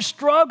 whatever we're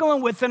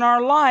struggling with in our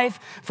life,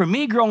 for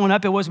me growing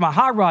up, it was my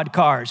hot rod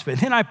cars.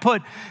 But then I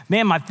put,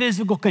 my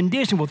physical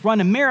condition with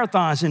running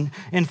marathons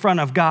in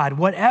front of God.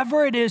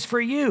 Whatever it is for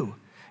you,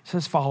 it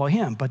says follow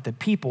him. But the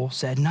people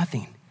said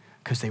nothing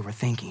because they were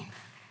thinking,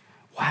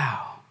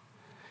 wow.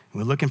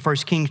 We look in 1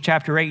 Kings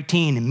chapter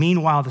 18, and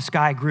meanwhile the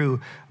sky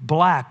grew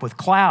black with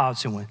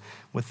clouds, and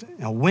with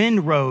a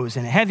wind rose,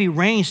 and heavy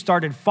rain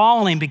started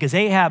falling because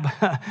Ahab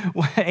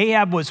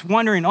was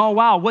wondering, oh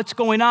wow, what's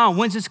going on?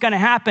 When's this going to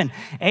happen?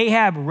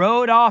 Ahab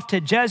rode off to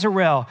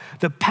Jezreel.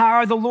 The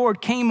power of the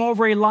Lord came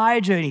over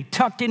Elijah, and he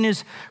tucked in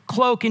his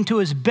cloak into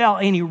his belt,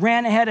 and he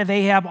ran ahead of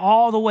Ahab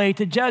all the way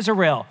to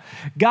Jezreel.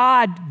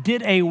 God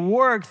did a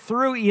work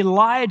through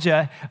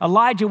Elijah.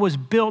 Elijah was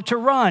built to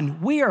run.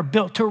 We are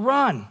built to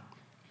run.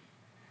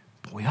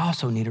 We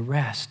also need a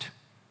rest.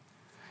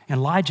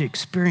 Elijah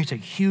experienced a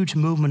huge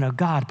movement of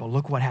God, but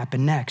look what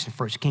happened next in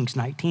 1 Kings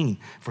 19,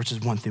 verses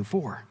 1 through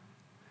 4.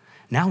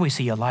 Now we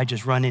see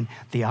Elijah's running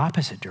the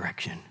opposite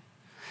direction.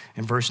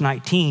 In verse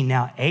 19,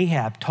 now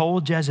Ahab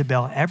told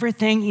Jezebel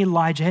everything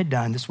Elijah had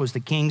done. This was the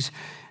king's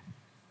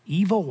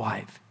evil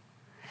wife.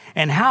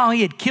 and how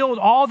he had killed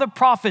all the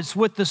prophets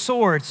with the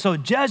sword. So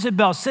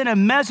Jezebel sent a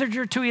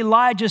messenger to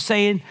Elijah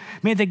saying,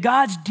 may the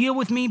gods deal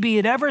with me, be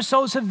it ever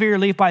so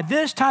severely, if by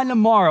this time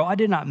tomorrow I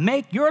did not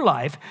make your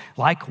life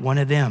like one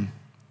of them.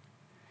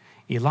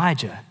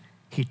 Elijah,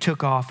 he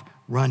took off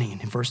running.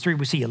 In verse 3,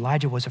 we see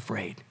Elijah was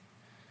afraid.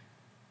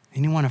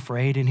 Anyone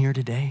afraid in here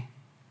today?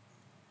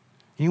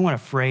 Anyone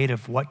afraid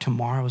of what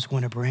tomorrow is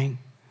going to bring?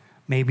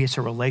 Maybe it's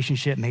a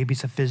relationship, maybe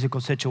it's a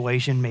physical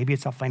situation, maybe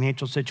it's a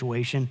financial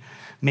situation,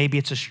 maybe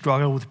it's a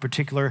struggle with a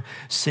particular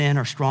sin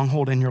or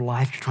stronghold in your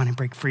life you're trying to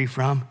break free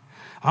from.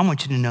 I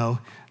want you to know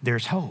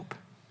there's hope.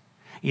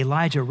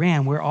 Elijah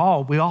ran. We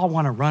all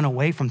want to run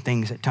away from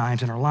things at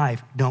times in our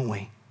life, don't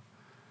we?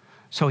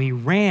 So he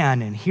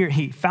ran, and here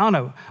he found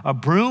a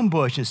broom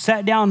bush and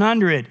sat down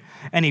under it,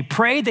 and he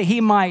prayed that he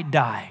might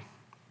die.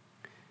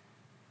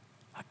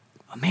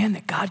 A man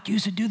that God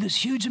used to do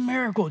this huge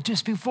miracle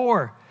just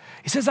before.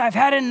 He says, I've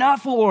had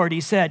enough, Lord.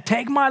 He said,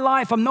 take my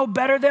life. I'm no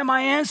better than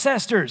my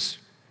ancestors.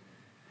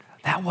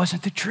 That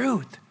wasn't the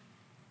truth.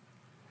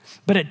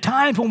 But at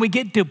times when we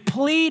get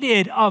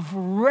depleted of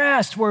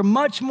rest, we're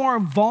much more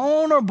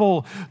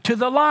vulnerable to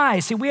the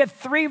lies. See, we have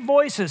three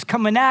voices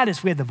coming at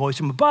us. We have the voice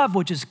from above,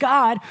 which is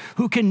God,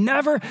 who can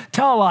never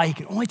tell a lie. He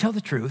can only tell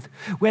the truth.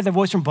 We have the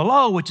voice from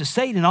below, which is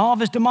Satan and all of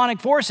his demonic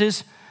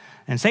forces.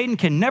 And Satan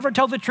can never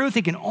tell the truth.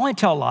 He can only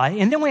tell a lie.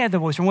 And then we have the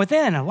voice from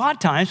within. A lot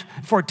of times,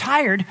 if we're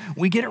tired,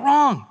 we get it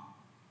wrong.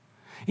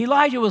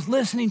 Elijah was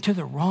listening to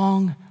the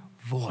wrong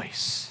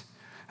voice,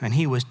 and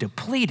he was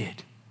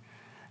depleted.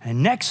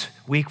 And next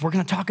week, we're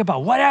going to talk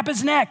about what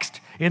happens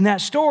next in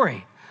that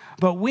story.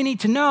 But we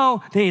need to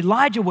know that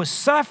Elijah was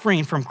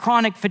suffering from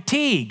chronic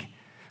fatigue,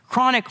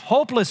 chronic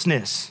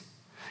hopelessness,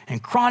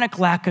 and chronic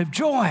lack of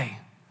joy.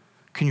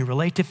 Can you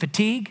relate to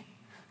fatigue?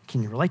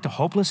 Can you relate to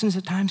hopelessness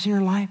at times in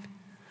your life?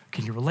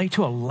 Can you relate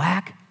to a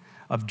lack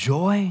of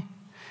joy?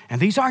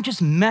 And these aren't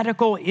just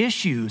medical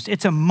issues.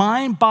 It's a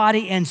mind,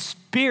 body, and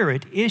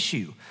spirit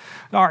issue.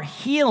 Our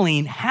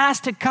healing has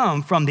to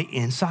come from the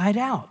inside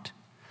out.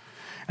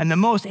 And the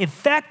most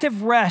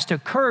effective rest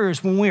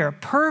occurs when we are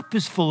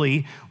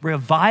purposefully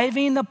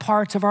reviving the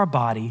parts of our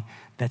body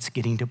that's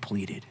getting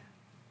depleted.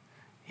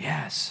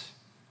 Yes.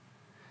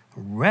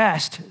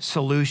 Rest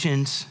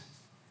solutions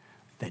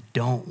that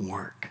don't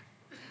work.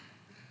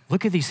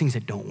 Look at these things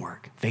that don't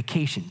work.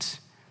 Vacations.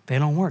 They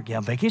don't work.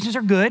 Yeah, vacations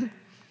are good,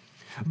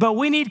 but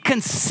we need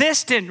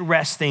consistent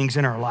rest things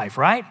in our life,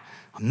 right?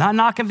 I'm not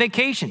knocking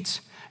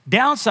vacations.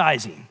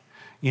 Downsizing.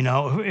 You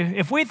know,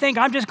 if we think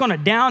I'm just going to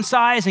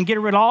downsize and get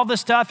rid of all this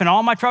stuff and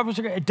all my troubles,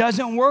 it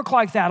doesn't work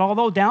like that.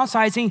 Although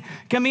downsizing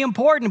can be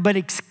important, but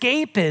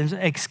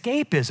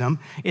escapism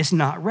is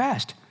not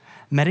rest.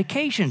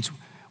 Medications.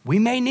 We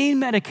may need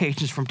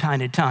medications from time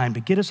to time to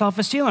get us off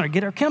a ceiling or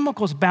get our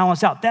chemicals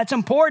balanced out. That's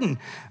important.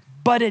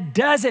 But it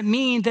doesn't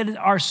mean that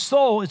our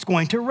soul is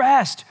going to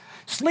rest.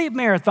 Sleep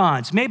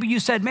marathons. Maybe you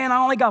said, man,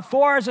 I only got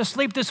 4 hours of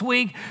sleep this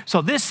week,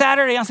 so this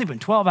Saturday I'm sleeping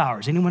 12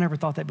 hours. Anyone ever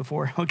thought that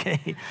before?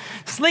 Okay.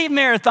 Sleep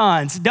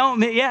marathons.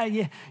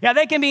 Yeah,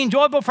 they can be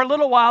enjoyable for a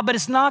little while, but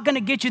it's not going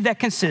to get you that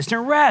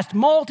consistent rest.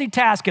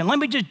 Multitasking. Let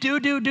me just do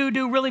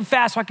really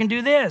fast so I can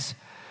do this.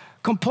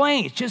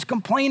 Complaints, just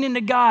complaining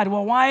to God.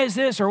 Well, why is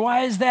this or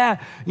why is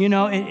that? You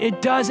know,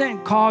 it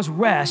doesn't cause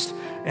rest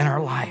in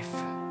our life.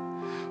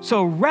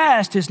 So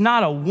rest is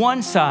not a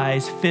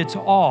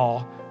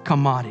one-size-fits-all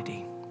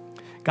commodity.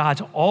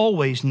 God's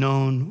always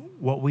known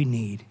what we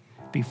need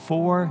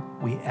before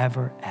we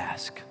ever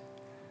ask.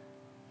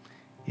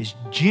 His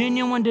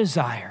genuine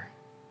desire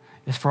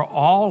is for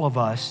all of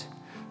us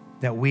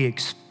that we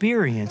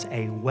experience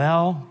a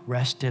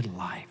well-rested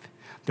life,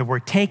 that we're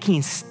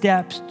taking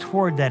steps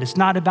toward that. It's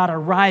not about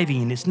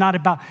arriving. It's not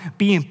about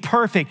being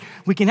perfect.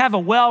 We can have a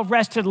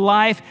well-rested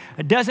life.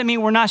 It doesn't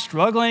mean we're not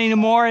struggling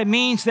anymore. It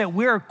means that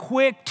we're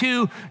quick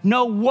to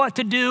know what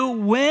to do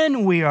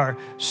when we are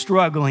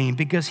struggling,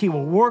 because he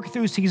will work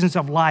through seasons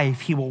of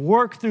life. He will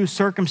work through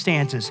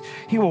circumstances.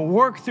 He will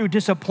work through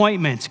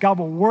disappointments. God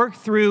will work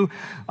through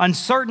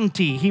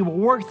uncertainty. He will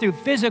work through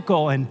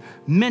physical and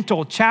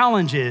mental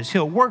challenges.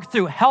 He'll work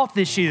through health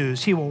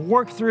issues. He will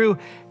work through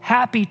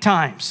happy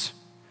times.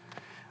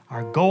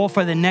 Our goal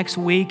for the next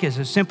week is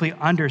to simply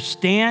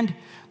understand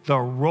the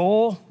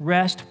role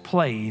rest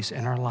plays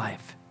in our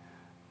life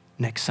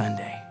next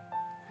Sunday.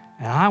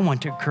 And I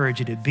want to encourage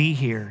you to be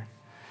here.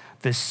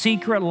 The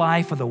secret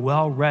life of the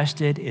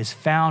well-rested is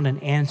found in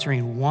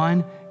answering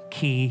one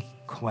key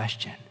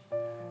question.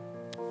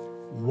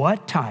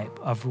 What type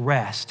of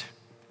rest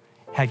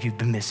have you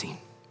been missing?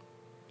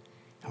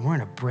 And we're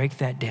going to break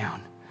that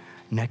down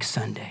next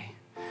Sunday.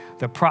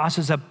 The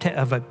process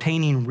of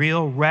obtaining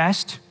real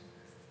rest,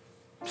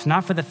 it's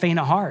not for the faint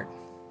of heart.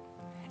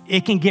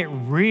 It can get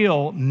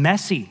real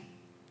messy.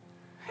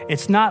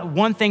 It's not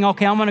one thing,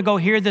 okay, I'm going to go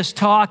hear this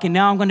talk and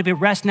now I'm going to be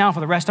rest now for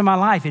the rest of my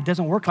life. It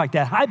doesn't work like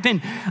that.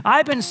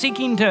 I've been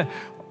seeking to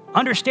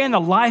understand the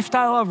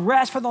lifestyle of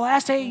rest for the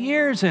last 8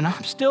 years, and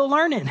I'm still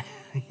learning.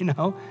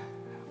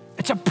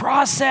 It's a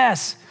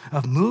process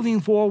of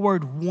moving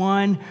forward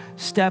one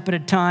step at a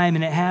time,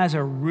 and it has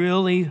a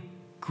really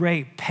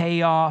great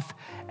payoff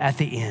at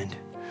the end.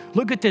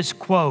 Look at this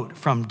quote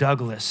from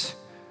Douglas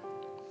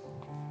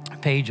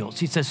Pagels.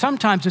 He says,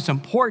 sometimes it's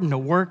important to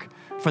work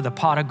for the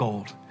pot of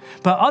gold,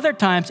 but other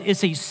times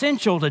it's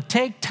essential to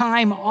take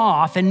time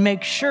off and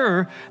make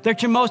sure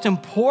that your most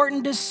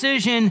important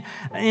decision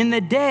in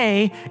the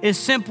day is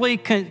simply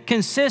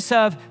consists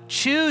of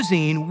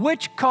choosing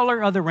which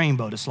color of the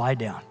rainbow to slide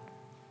down.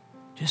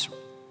 Just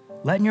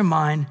letting your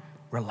mind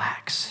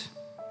relax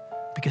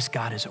because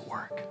God is at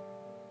work.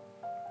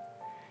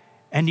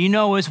 And you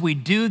know, as we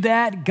do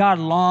that, God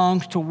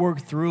longs to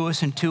work through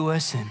us and to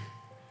us.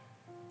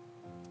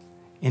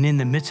 And in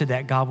the midst of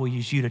that, God will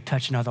use you to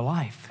touch another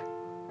life.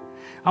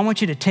 I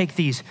want you to take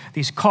these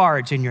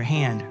cards in your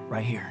hand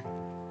right here.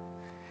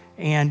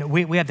 And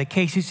we have the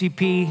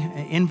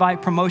KCCP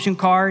invite promotion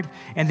card,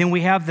 and then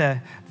we have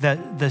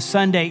the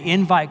Sunday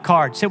invite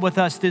card. Sit with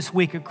us this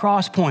week at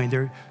Crosspoint.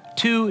 They're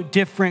two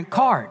different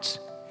cards.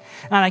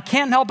 And I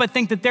can't help but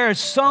think that there is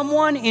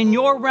someone in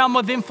your realm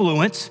of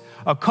influence,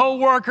 a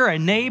coworker, a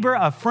neighbor,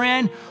 a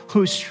friend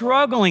who's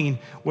struggling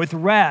with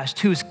rest,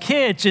 whose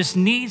kids just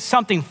need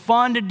something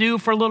fun to do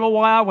for a little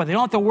while where they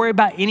don't have to worry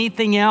about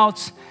anything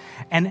else.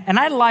 And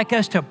I'd like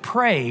us to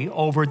pray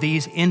over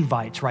these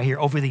invites right here,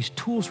 over these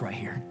tools right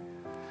here.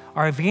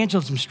 Our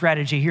evangelism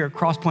strategy here at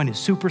Crosspoint is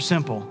super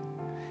simple.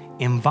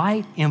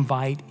 Invite,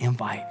 invite,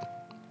 invite.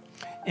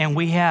 And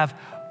we have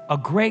a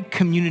great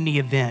community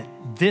event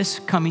this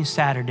coming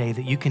Saturday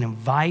that you can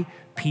invite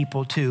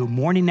people to.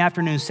 Morning,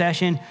 afternoon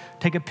session,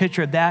 take a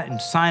picture of that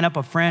and sign up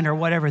a friend or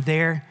whatever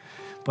there.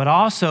 But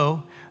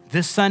also,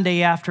 this Sunday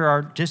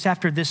just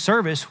after this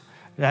service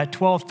at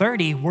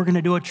 12:30, we're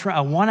gonna do a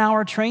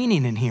 1-hour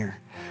training in here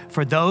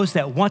for those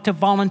that want to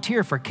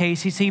volunteer for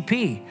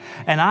KCCP.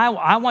 And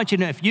I want you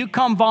to know, if you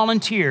come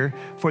volunteer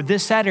for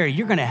this Saturday,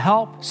 you're gonna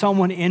help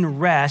someone in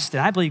rest.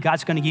 And I believe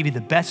God's gonna give you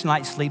the best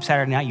night's sleep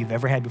Saturday night you've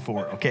ever had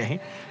before, okay?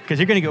 Because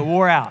you're gonna get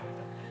wore out.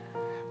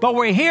 But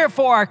we're here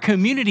for our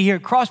community here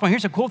at Crosspoint.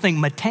 Here's a cool thing.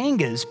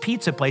 Matanga's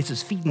Pizza Place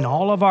is feeding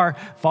all of our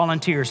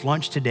volunteers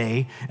lunch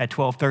today at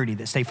 12:30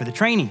 that stay for the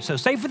training. So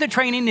stay for the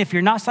training. If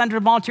you're not signed up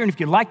to volunteer, and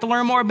if you'd like to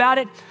learn more about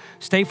it,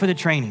 stay for the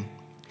training.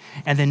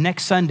 And then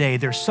next Sunday,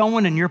 there's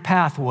someone in your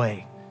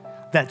pathway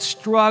that's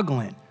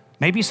struggling.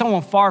 Maybe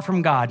someone far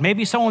from God.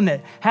 Maybe someone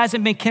that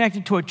hasn't been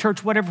connected to a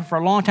church, whatever, for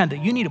a long time,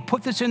 that you need to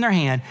put this in their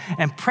hand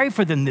and pray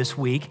for them this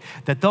week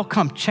that they'll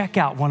come check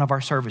out one of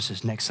our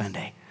services next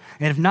Sunday.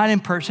 And if not in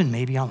person,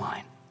 maybe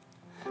online.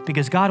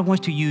 Because God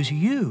wants to use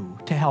you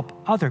to help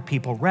other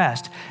people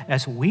rest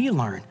as we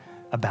learn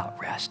about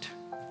rest.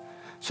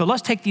 So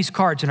let's take these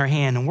cards in our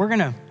hand, and we're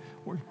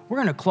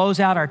gonna close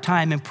out our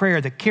time in prayer.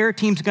 The care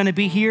team's gonna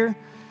be here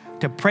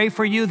to pray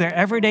for you. They're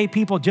everyday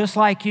people just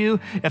like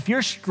you. If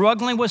you're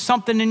struggling with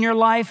something in your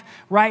life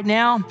right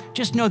now,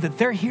 just know that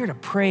they're here to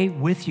pray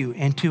with you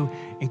and to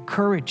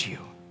encourage you.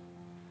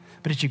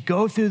 But as you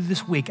go through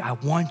this week, I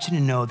want you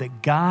to know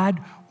that God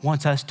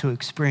wants us to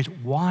experience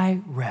why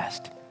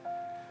rest,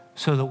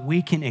 so that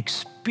we can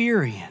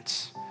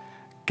experience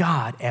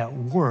God at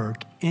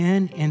work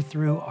in and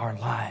through our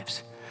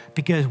lives.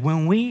 Because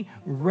when we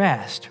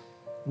rest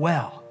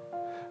well,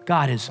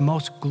 God is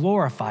most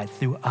glorified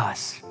through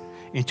us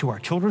into our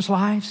children's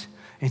lives,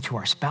 into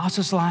our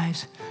spouses'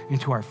 lives,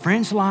 into our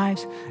friends'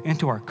 lives,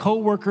 into our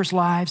co-workers'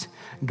 lives.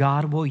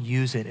 God will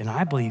use it, and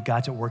I believe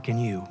God's at work in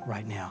you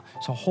right now.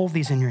 So hold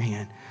these in your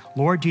hand.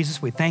 Lord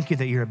Jesus, we thank you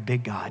that you're a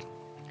big God.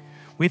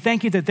 We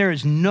thank you that there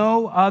is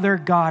no other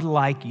God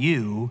like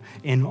you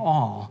in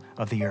all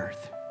of the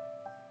earth.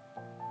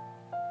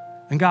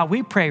 And God,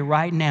 we pray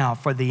right now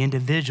for the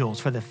individuals,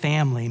 for the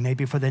family,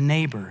 maybe for the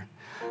neighbor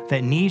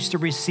that needs to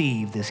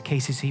receive this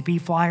KCCP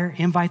flyer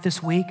invite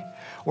this week,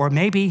 or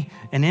maybe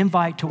an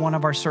invite to one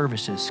of our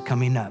services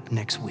coming up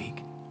next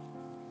week.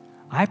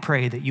 I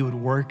pray that you would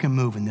work and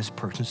move in this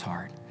person's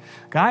heart.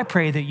 God, I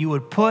pray that you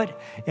would put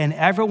in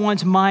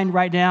everyone's mind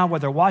right now,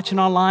 whether watching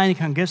online, you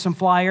can give some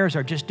flyers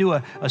or just do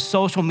a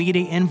social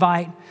media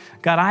invite.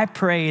 God, I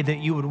pray that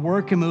you would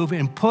work and move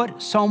and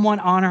put someone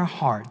on our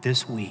heart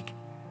this week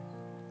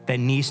that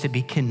needs to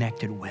be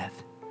connected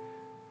with.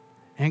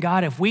 And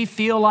God, if we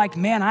feel like,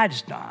 man,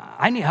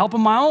 I need help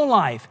in my own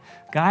life,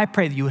 God, I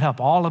pray that you would help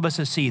all of us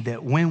to see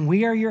that when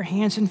we are your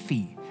hands and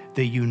feet,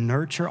 that you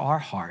nurture our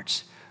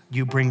hearts,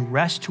 you bring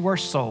rest to our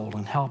soul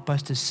and help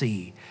us to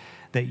see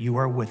that you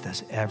are with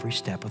us every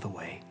step of the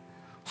way.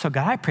 So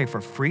God, I pray for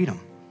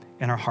freedom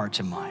in our hearts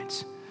and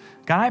minds.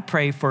 God, I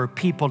pray for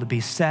people to be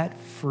set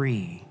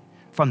free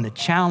from the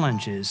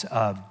challenges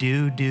of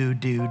do,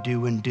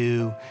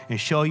 and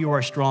show you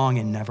are strong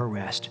and never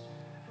rest.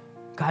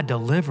 God,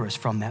 deliver us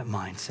from that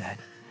mindset.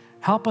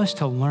 Help us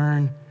to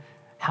learn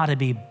how to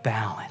be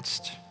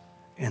balanced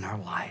in our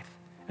life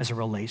as it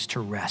relates to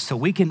rest, so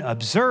we can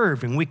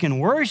observe and we can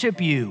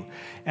worship you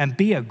and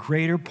be a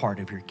greater part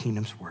of your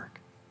kingdom's work.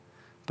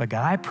 But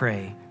God, I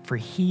pray for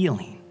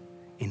healing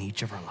in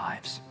each of our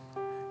lives.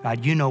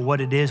 God, you know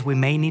what it is we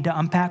may need to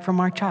unpack from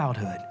our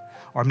childhood,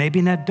 or maybe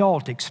an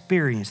adult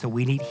experience that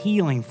we need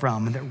healing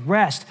from, and that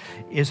rest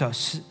is a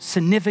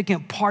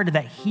significant part of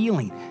that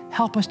healing.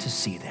 Help us to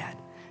see that.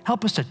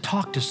 Help us to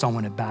talk to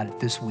someone about it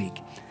this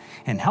week.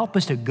 And help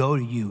us to go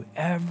to you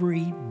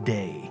every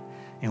day.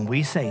 And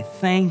we say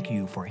thank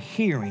you for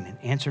hearing and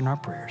answering our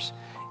prayers.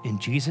 In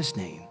Jesus'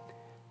 name,